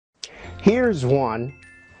Here's one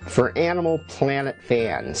for Animal Planet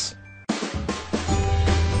fans.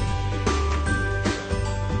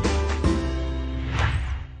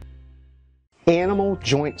 Animal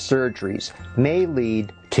joint surgeries may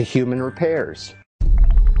lead to human repairs.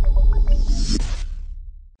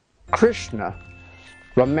 Krishna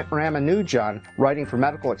Ramanujan, writing for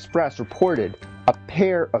Medical Xpress, reported a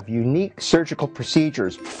pair of unique surgical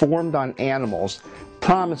procedures performed on animals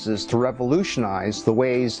promises to revolutionize the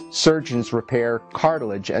ways surgeons repair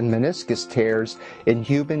cartilage and meniscus tears in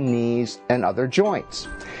human knees and other joints.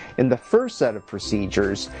 In the first set of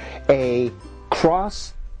procedures, a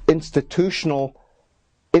cross-institutional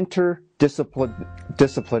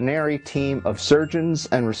interdisciplinary team of surgeons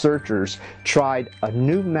and researchers tried a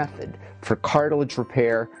new method for cartilage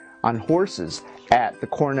repair on horses at the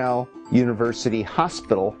Cornell University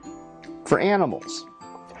Hospital for animals.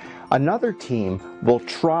 Another team will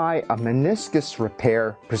try a meniscus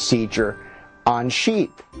repair procedure on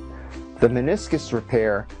sheep. The meniscus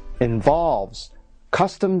repair involves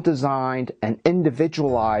custom-designed and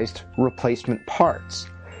individualized replacement parts.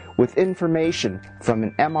 With information from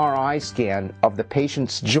an MRI scan of the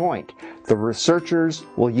patient's joint, the researchers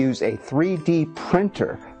will use a 3D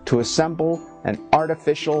printer to assemble an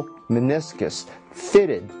artificial meniscus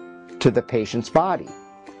fitted to the patient's body.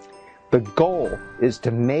 The goal is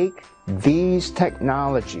to make these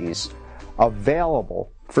technologies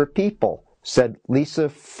available for people, said Lisa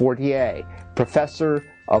Fortier, professor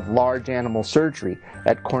of large animal surgery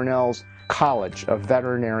at Cornell's College of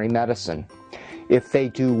Veterinary Medicine. If they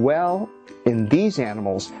do well in these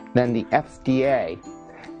animals, then the FDA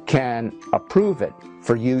can approve it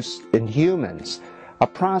for use in humans, a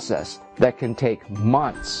process that can take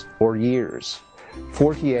months or years.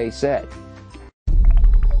 Fortier said.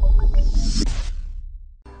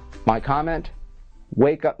 My comment?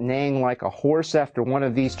 Wake up neighing like a horse after one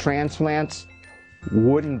of these transplants?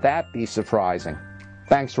 Wouldn't that be surprising?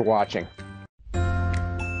 Thanks for watching.